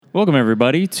Welcome,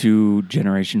 everybody, to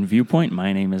Generation Viewpoint.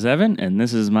 My name is Evan, and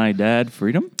this is my dad,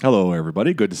 Freedom. Hello,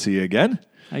 everybody. Good to see you again.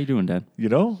 How you doing, Dad? You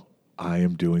know, I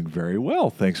am doing very well.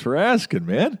 Thanks for asking,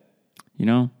 man. You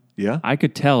know, Yeah? I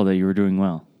could tell that you were doing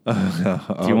well. Do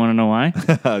you want to know why?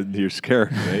 You're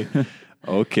scaring me.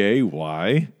 Okay,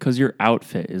 why? Because your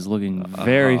outfit is looking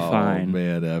very fine. Oh,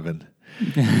 man, Evan.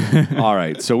 All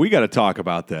right, so we got to talk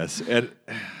about this. And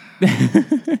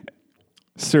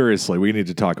seriously, we need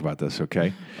to talk about this,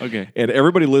 okay? Okay. And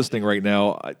everybody listening right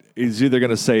now is either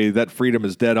going to say that Freedom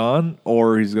is dead on,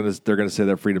 or they're going to say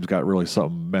that Freedom's got really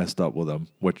something messed up with him,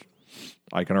 which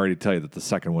I can already tell you that the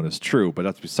second one is true, but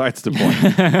that's besides the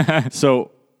point.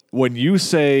 So when you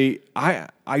say,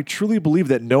 I truly believe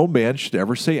that no man should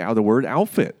ever say the word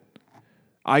outfit.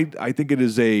 I think it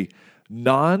is a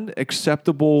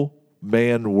non-acceptable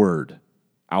man word,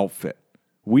 outfit.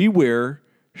 We wear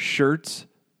shirts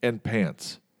and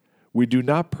pants. We do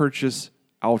not purchase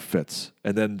outfits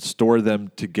and then store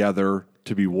them together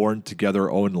to be worn together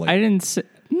only. I didn't say...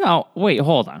 No, wait,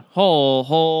 hold on.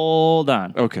 Hold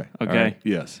on. Okay. Okay. All right.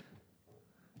 Yes.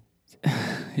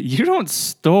 You don't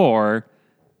store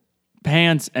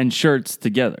pants and shirts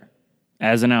together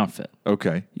as an outfit.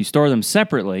 Okay. You store them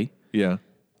separately, Yeah.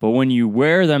 but when you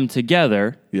wear them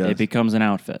together, Yes. it becomes an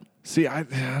outfit. See, I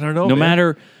don't know. No man.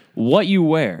 matter what you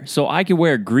wear. So I could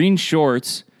wear green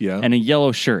shorts Yeah. and a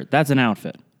yellow shirt. That's an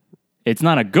outfit. It's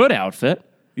not a good outfit,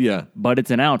 Yeah. but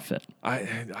it's an outfit.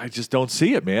 I just don't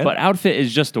see it, man. But outfit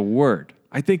is just a word.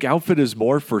 I think outfit is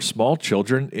more for small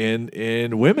children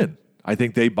and women. I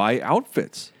think they buy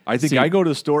outfits. I think I go to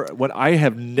the store when I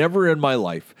have never in my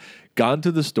life gone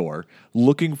to the store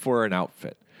looking for an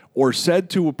outfit or said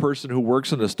to a person who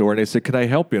works in the store and they said, "Can I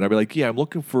help you?" And I'd be like, "Yeah, I'm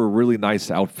looking for a really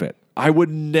nice outfit." I would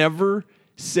never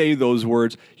say those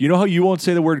words. You know how you won't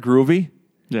say the word groovy?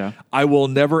 Yeah. I will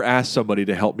never ask somebody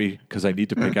to help me because I need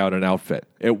to pick out an outfit.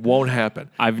 It won't happen.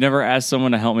 I've never asked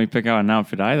someone to help me pick out an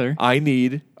outfit either. I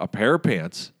need a pair of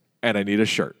pants and I need a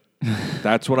shirt.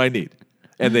 That's what I need.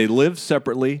 And they live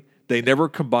separately. They never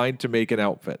combine to make an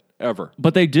outfit, ever.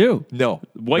 But they do. No.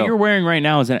 What no. you're wearing right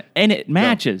now is and it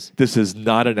matches. This is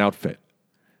not an outfit.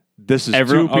 This is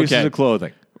two pieces of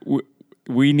clothing.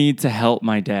 We need to help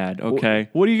my dad, okay?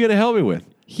 What are you going to help me with?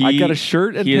 I got a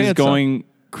shirt and he pants is going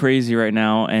crazy right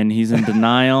now, and he's in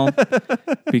denial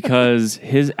because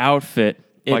his outfit...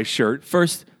 My shirt?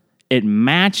 First, it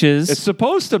matches. It's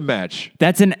supposed to match.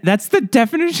 That's the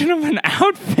definition of an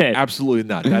outfit. Absolutely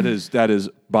not. That is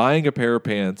buying a pair of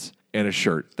pants and a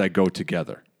shirt that go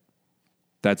together.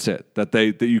 That's it.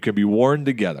 That you can be worn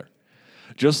together.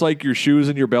 Just like your shoes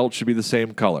and your belt should be the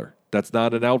same color. That's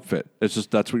not an outfit. It's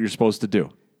just that's what you're supposed to do.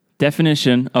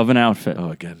 Definition of an outfit. Oh,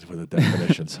 again with the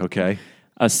definitions. Okay.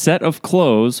 A set of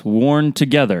clothes worn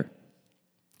together.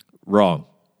 Wrong.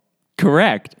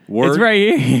 Correct. It's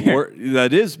right here.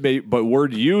 That is, but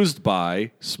word used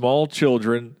by small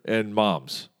children and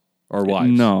moms or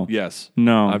wives. No. Yes.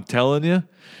 No. I'm telling you.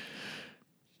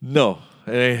 No,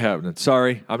 it ain't happening.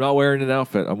 Sorry. I'm not wearing an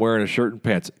outfit. I'm wearing a shirt and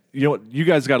pants. You know what? You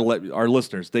guys got to let our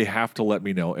listeners, they have to let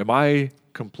me know. Am I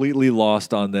completely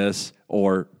lost on this,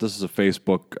 or this is a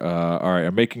Facebook? All right.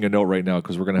 I'm making a note right now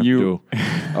because we're going to have to do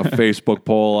a Facebook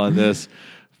poll on this.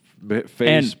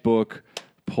 Facebook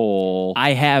poll.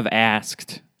 I have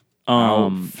asked.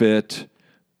 Outfit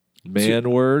man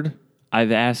word.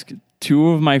 I've asked two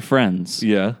of my friends.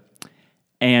 Yeah.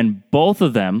 And both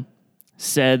of them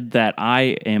said that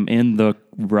I am in the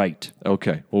right.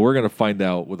 Okay. Well, we're going to find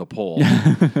out with a poll.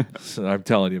 So I'm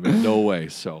telling you, man, no way.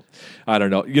 So I don't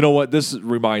know. You know what? This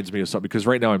reminds me of something because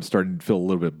right now I'm starting to feel a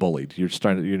little bit bullied. You're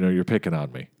starting to, you're picking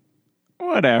on me.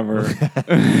 Whatever.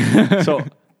 So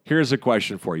here's a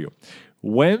question for you.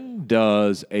 When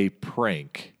does a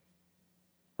prank,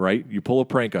 right? You pull a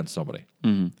prank on somebody.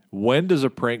 Mm-hmm. When does a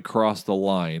prank cross the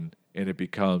line and it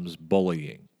becomes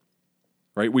bullying?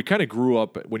 Right? We kind of grew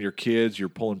up when you're kids, you're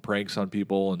pulling pranks on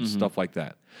people and stuff like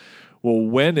that. Well,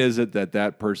 when is it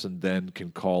that person then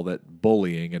can call that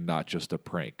bullying and not just a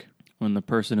prank? When the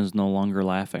person is no longer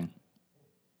laughing.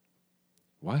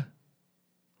 What?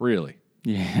 Really?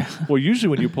 Yeah. Well, usually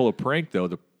when you pull a prank, though,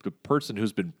 the person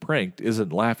who's been pranked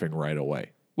isn't laughing right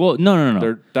away. Well,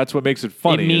 no. That's what makes it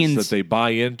funny, it means, is that they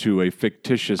buy into a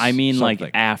fictitious something. Like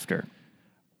after.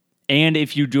 And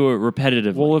if you do it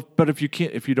repetitively. Well,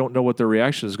 if you don't know what the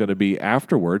reaction is going to be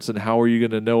afterwards, then how are you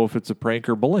going to know if it's a prank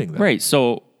or bullying? Then? Right.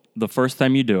 So the first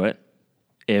time you do it,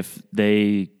 if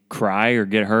they cry or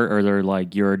get hurt or they're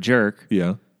like, you're a jerk,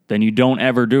 yeah, then you don't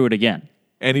ever do it again.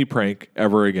 Any prank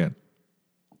ever again.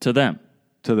 To them.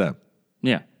 To them.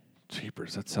 Yeah.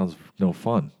 Jeepers, that sounds no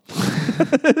fun.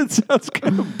 It sounds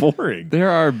kind of boring. There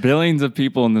are billions of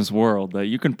people in this world that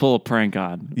you can pull a prank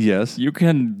on. Yes. You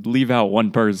can leave out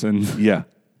one person. Yeah.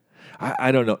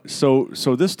 I don't know.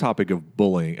 So this topic of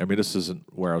bullying, I mean, this isn't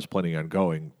where I was planning on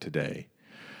going today,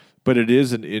 but it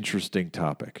is an interesting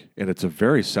topic, and it's a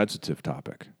very sensitive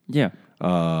topic. Yeah.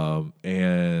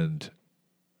 And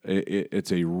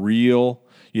it's a real,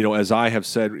 as I have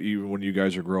said, even when you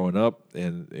guys are growing up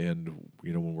and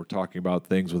when we're talking about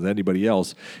things with anybody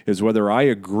else, is whether I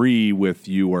agree with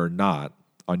you or not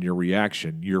on your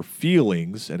reaction, your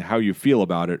feelings and how you feel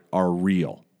about it are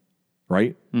real,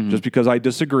 right? Mm-hmm. Just because I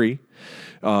disagree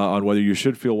on whether you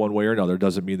should feel one way or another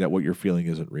doesn't mean that what you're feeling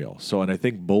isn't real. So, and I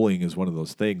think bullying is one of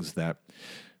those things that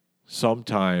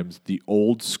sometimes the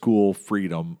old school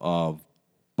freedom of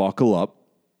buckle up,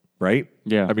 right?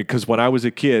 Yeah. I mean, because when I was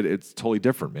a kid, it's totally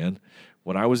different, man.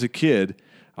 When I was a kid,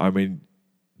 I mean,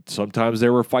 sometimes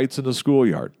there were fights in the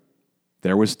schoolyard.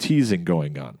 There was teasing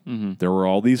going on. Mm-hmm. There were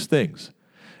all these things.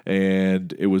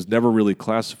 And it was never really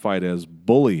classified as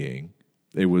bullying.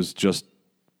 It was just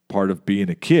part of being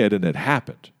a kid, and it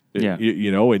happened. Yeah.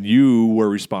 And you were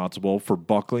responsible for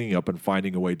buckling up and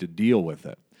finding a way to deal with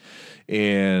it.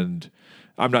 And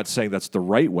I'm not saying that's the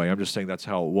right way. I'm just saying that's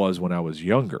how it was when I was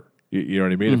younger. You know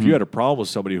what I mean? Mm-hmm. If you had a problem with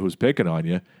somebody who was picking on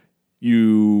you,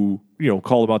 you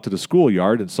call them out to the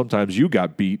schoolyard, and sometimes you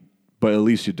got beat, but at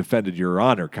least you defended your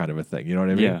honor, kind of a thing. You know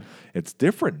what I mean? Yeah. It's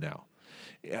different now.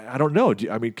 I don't know.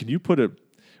 Can you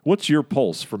what's your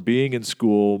pulse from being in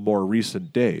school more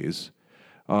recent days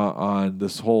on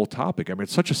this whole topic? I mean,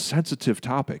 it's such a sensitive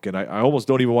topic, and I almost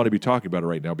don't even want to be talking about it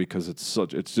right now because it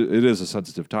is a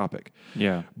sensitive topic.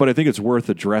 Yeah. But I think it's worth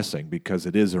addressing because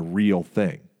it is a real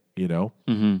thing,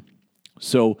 Mm-hmm.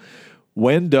 So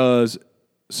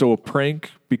a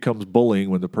prank becomes bullying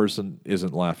when the person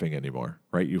isn't laughing anymore,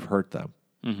 right? You've hurt them,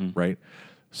 mm-hmm. right?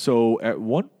 So at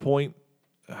one point,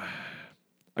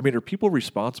 are people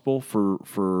responsible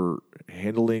for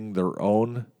handling their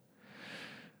own?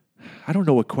 I don't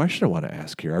know what question I want to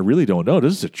ask here. I really don't know.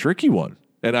 This is a tricky one.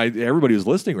 And everybody who's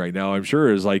listening right now, I'm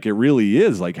sure, is like, it really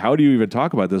is. Like, how do you even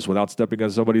talk about this without stepping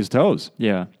on somebody's toes?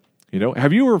 Yeah.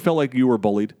 Have you ever felt like you were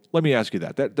bullied? Let me ask you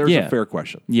that. There's a fair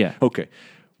question. Yeah. Okay.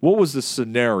 What was the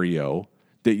scenario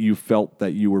that you felt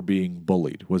that you were being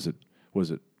bullied? Was it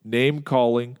name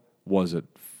calling? Was it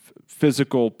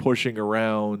physical pushing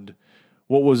around?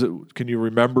 What was it? Can you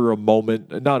remember a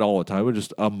moment? Not all the time, but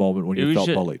just a moment when you felt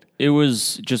bullied. It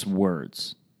was just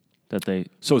words that they.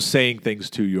 So saying things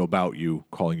to you about you,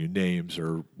 calling you names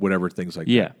or whatever, things like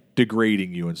that.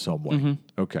 Degrading you in some way.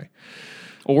 Mm-hmm. Okay.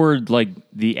 Or like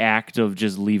the act of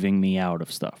just leaving me out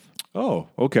of stuff. Oh,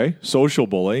 okay. Social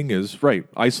bullying is right,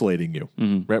 isolating you,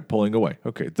 mm-hmm. right, pulling away.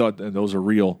 Okay, and those are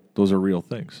real. Those are real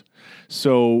things.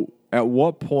 So, at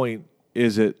what point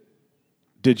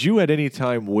did you at any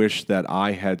time wish that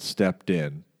I had stepped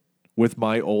in with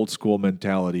my old school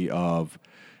mentality of,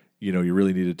 you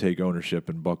really need to take ownership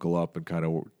and buckle up and kind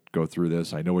of go through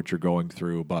this? I know what you're going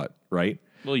through, but right?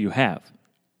 Well, you have.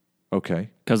 Okay.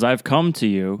 Because I've come to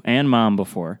you and Mom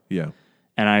before. Yeah.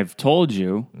 And I've told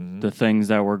you mm-hmm. the things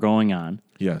that were going on.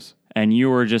 Yes. And you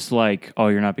were just like, oh,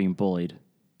 you're not being bullied.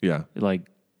 Yeah. Like,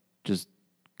 just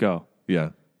go. Yeah.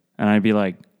 And I'd be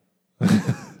like...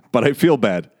 But I feel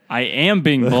bad. I am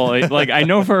being bullied. Like, I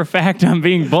know for a fact I'm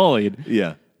being bullied.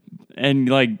 Yeah. And,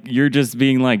 like, you're just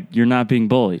being like, you're not being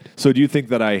bullied. So do you think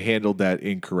that I handled that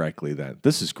incorrectly then?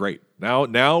 This is great.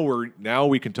 Now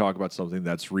we can talk about something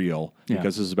that's real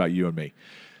because this is about you and me.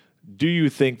 Do you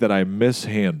think that I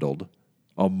mishandled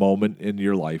a moment in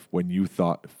your life when you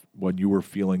were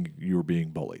feeling you were being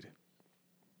bullied?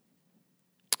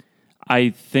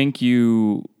 I think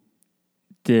you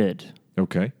did.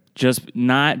 Okay. Just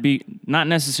not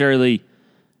necessarily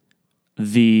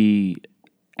the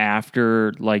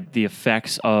after, like the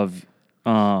effects of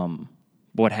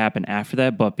what happened after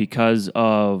that, but because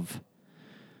of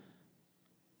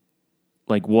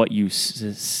like what you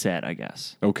said, I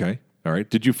guess. Okay. All right.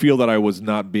 Did you feel that I was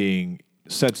not being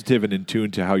sensitive and in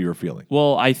tune to how you were feeling?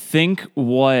 Well, I think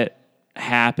what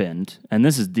happened, and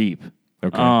this is deep.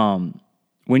 Okay.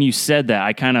 When you said that,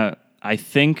 I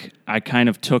think I kind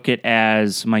of took it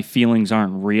as my feelings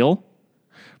aren't real.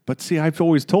 But see, I've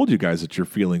always told you guys that your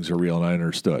feelings are real, and I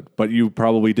understood. But you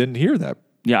probably didn't hear that.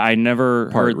 Yeah, I never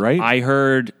heard. Right? I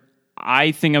heard,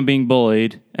 I think I'm being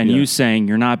bullied, and you saying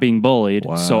you're not being bullied.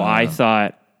 Wow. So I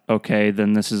thought, okay,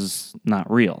 then this is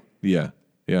not real. Yeah,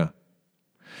 yeah.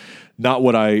 Not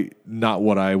what I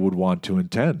would want to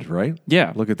intend, right?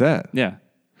 Yeah. Look at that. Yeah.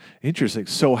 Interesting.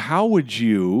 So how would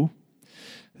you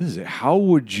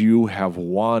have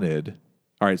wanted,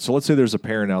 all right, so let's say there's a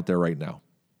parent out there right now,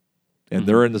 and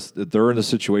they're in the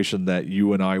situation that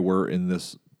you and I were in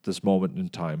this moment in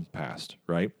time past,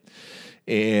 right?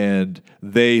 And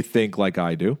they think like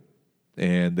I do,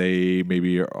 and they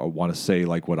maybe want to say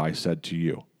like what I said to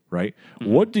you, right?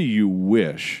 What do you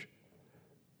wish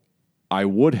I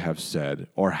would have said,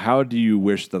 or how do you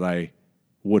wish that I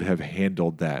would have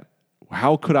handled that?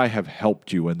 How could I have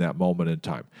helped you in that moment in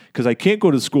time? Because I can't go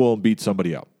to school and beat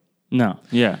somebody up. No,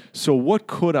 yeah. So what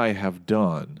could I have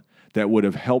done that would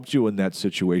have helped you in that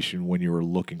situation when you were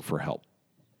looking for help?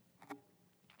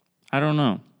 I don't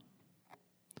know.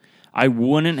 I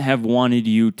wouldn't have wanted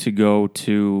you to go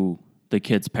to the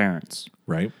kid's parents.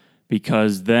 Right.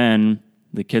 Because then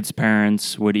the kid's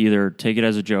parents would either take it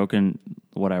as a joke and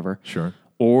whatever. Sure.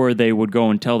 Or they would go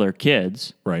and tell their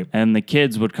kids. Right. And the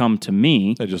kids would come to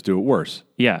me. They just do it worse.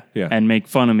 Yeah. Yeah. And make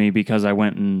fun of me because I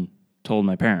went and told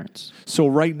my parents. So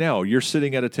right now you're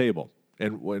sitting at a table,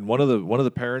 and when one of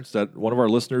the parents that one of our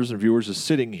listeners and viewers is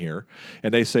sitting here,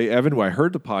 and they say, Evan, well, I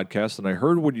heard the podcast and I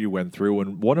heard what you went through,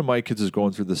 and one of my kids is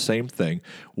going through the same thing.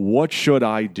 What should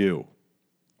I do?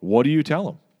 What do you tell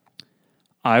them?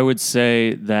 I would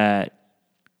say that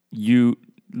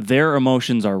their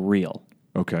emotions are real.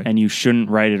 Okay. And you shouldn't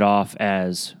write it off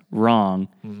as wrong,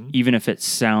 even if it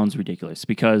sounds ridiculous.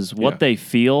 Because what they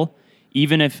feel,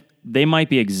 even if they might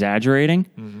be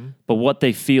exaggerating, but what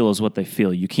they feel is what they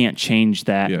feel. You can't change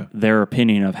that, their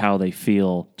opinion of how they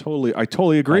feel. I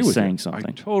totally agree with saying you. something.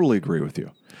 I totally agree with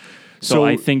you. So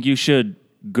I think you should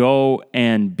go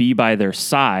and be by their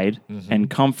side and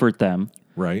comfort them.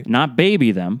 Right. Not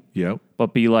baby them. Yep.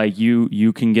 But be like,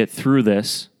 you can get through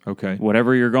this. Okay.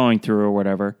 Whatever you're going through or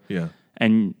whatever. Yeah.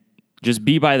 And just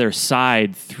be by their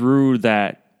side through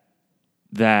that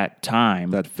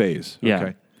time. That phase.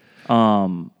 Yeah.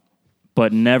 Okay.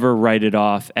 But never write it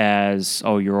off as,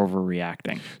 oh, you're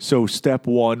overreacting. So step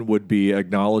one would be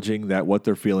acknowledging that what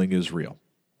they're feeling is real.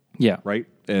 Yeah. Right?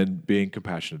 And being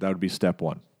compassionate. That would be step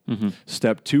one.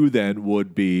 Step two then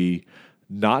would be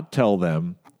not tell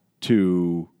them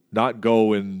to not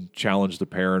go and challenge the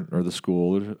parent or the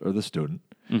school or the student,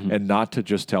 and not to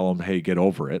just tell them, hey, get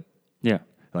over it. Yeah.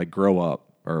 Like grow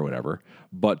up or whatever,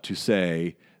 but to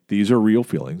say, these are real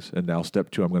feelings. And now step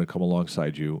two, I'm going to come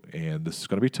alongside you, and this is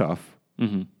going to be tough,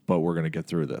 but we're going to get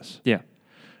through this. Yeah.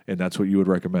 And that's what you would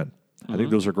recommend. I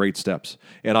think those are great steps.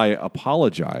 And I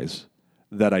apologize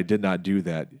that I did not do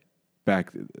that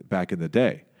back in the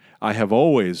day. I have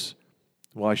always,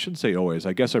 well, I shouldn't say always.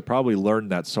 I guess I probably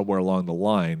learned that somewhere along the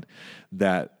line,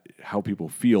 that how people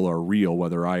feel are real,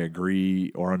 whether I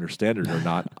agree or understand it or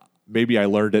not. Maybe I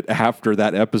learned it after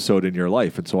that episode in your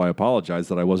life, and so I apologize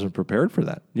that I wasn't prepared for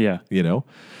that. Yeah. You know,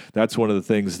 that's one of the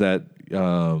things that,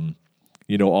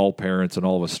 all parents and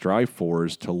all of us strive for,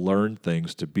 is to learn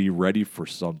things, to be ready for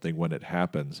something when it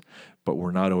happens, but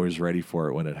we're not always ready for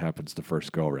it when it happens the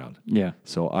first go around. Yeah.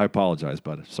 So I apologize,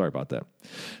 bud. Sorry about that.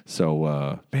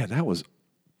 So, man, that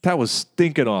was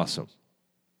stinking awesome.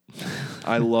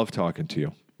 I love talking to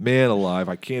you. Man alive,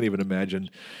 I can't even imagine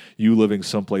you living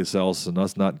someplace else and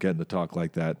us not getting to talk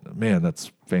like that. Man,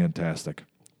 that's fantastic.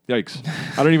 Yikes.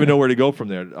 I don't even know where to go from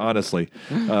there, honestly,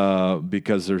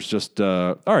 because there's just...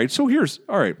 all right, so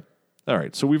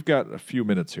so we've got a few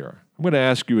minutes here. I'm going to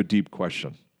ask you a deep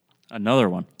question. Another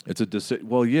one. It's a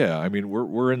well, yeah. I mean,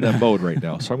 we're in that mode right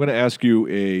now. So I'm going to ask you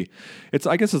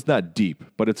I guess it's not deep,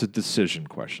 but it's a decision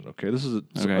question. Okay, this is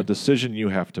a decision you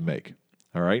have to make.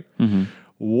 All right.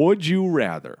 Would you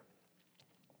rather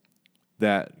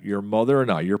that your mother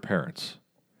and I, your parents,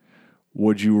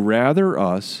 would you rather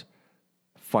us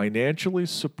financially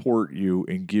support you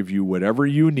and give you whatever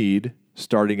you need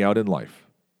starting out in life?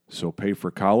 So pay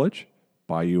for college,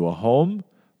 buy you a home,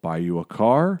 buy you a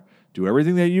car, do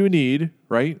everything that you need,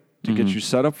 right, to get you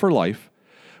set up for life.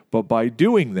 But by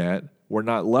doing that, we're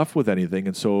not left with anything,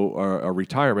 and so a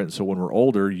retirement. So when we're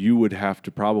older, you would have to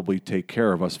probably take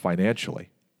care of us financially.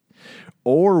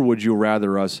 Or would you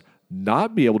rather us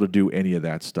not be able to do any of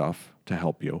that stuff to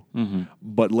help you,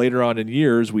 but later on in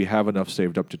years, we have enough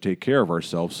saved up to take care of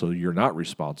ourselves so you're not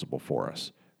responsible for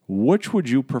us? Which would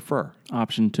you prefer?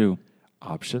 Option 2.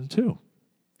 Option 2.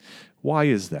 Why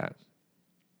is that?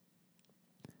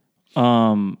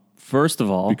 First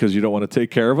of all... Because you don't want to take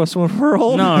care of us when we're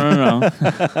old? No.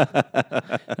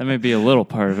 That may be a little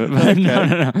part of it, but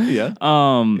no.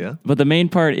 Yeah. But the main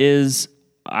part is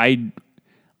I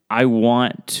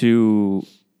want to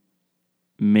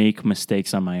make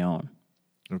mistakes on my own.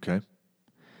 Okay.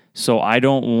 So I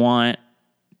don't want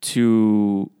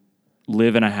to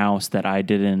live in a house that I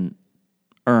didn't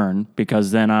earn,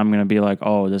 because then I'm going to be like,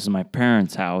 oh, this is my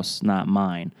parents' house, not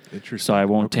mine. Interesting. So I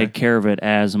won't take care of it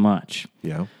as much.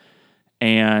 Yeah.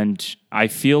 And I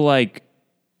feel like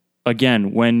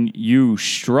again, when you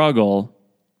struggle,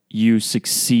 you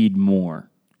succeed more.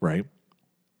 Right.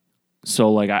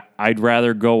 So, like, I'd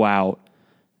rather go out,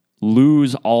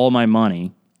 lose all my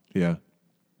money, Yeah.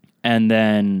 and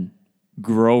then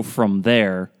grow from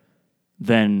there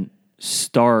than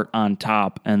start on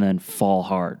top and then fall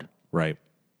hard. Right.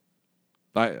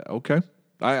 Okay.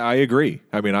 I agree.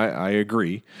 I mean, I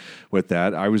agree with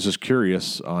that. I was just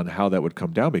curious on how that would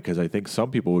come down because I think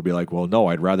some people would be like, well, no,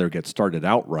 I'd rather get started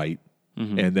out right.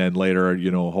 And then later,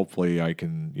 hopefully I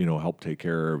can, help take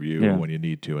care of you when you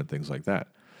need to and things like that.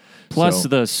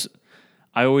 Plus,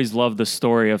 I always love the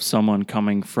story of someone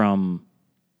coming from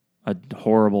a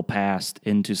horrible past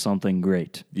into something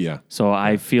great. Yeah. So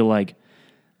I feel like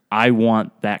I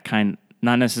want that kind,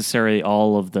 not necessarily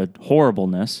all of the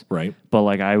horribleness, Right. but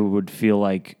like I would feel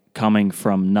like coming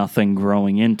from nothing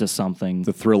growing into something.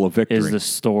 The thrill of victory is the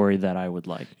story that I would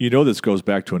like. This goes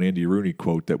back to an Andy Rooney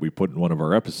quote that we put in one of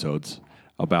our episodes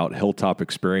about hilltop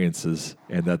experiences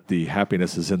and that the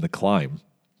happiness is in the climb.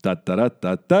 Da, da, da,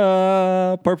 da,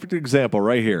 da. Perfect example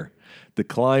right here. The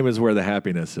climb is where the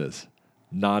happiness is,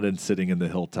 not in sitting in the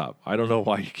hilltop. I don't know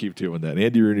why you keep doing that.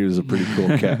 Andy Rooney was a pretty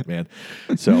cool cat, man.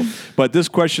 So, but this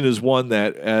question is one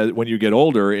that when you get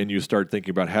older and you start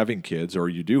thinking about having kids, or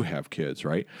you do have kids,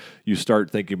 right? You start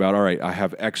thinking about, all right, I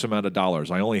have X amount of dollars.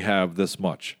 I only have this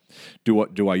much.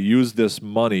 Do I use this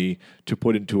money to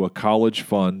put into a college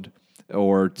fund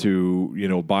or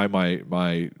to, buy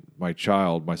my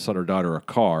child, my son or daughter, a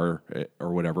car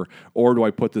or whatever, or do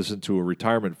I put this into a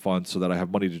retirement fund so that I have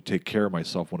money to take care of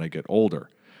myself when I get older,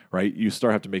 right? You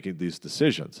start having to making these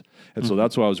decisions. And so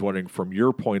that's why I was wondering, from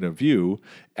your point of view,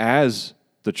 as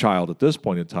the child at this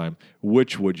point in time,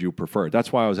 which would you prefer?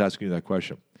 That's why I was asking you that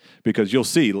question. Because you'll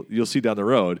see down the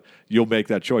road, you'll make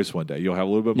that choice one day. You'll have a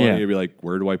little bit of money, and you'll be like,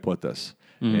 where do I put this?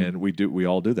 And we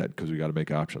all do that because we got to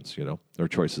make options, or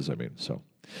choices, I mean, so.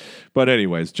 But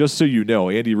anyways, just so you know,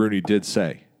 Andy Rooney did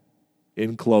say,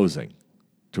 in closing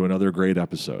to another great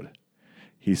episode,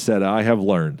 he said, I have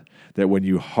learned that when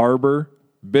you harbor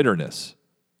bitterness,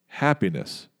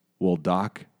 happiness will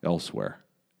dock elsewhere.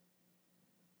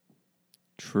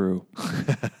 True.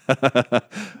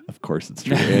 Of course it's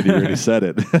true. Andy Rooney said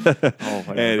it.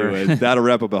 Anyways, that'll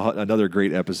wrap up another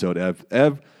great episode.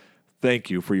 Ev, thank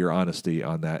you for your honesty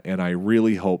on that. And I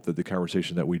really hope that the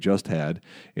conversation that we just had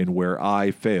and where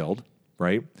I failed,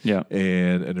 right? Yeah.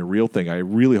 And a real thing, I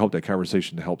really hope that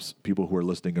conversation helps people who are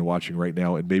listening and watching right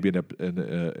now and maybe in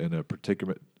a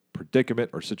predicament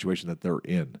or situation that they're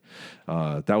in.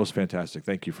 That was fantastic.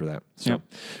 Thank you for that. So,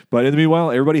 But in the meanwhile,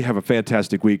 everybody have a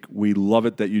fantastic week. We love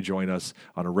it that you join us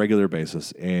on a regular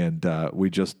basis. And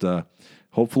we just,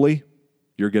 hopefully,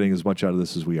 you're getting as much out of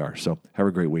this as we are. So have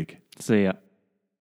a great week. See ya.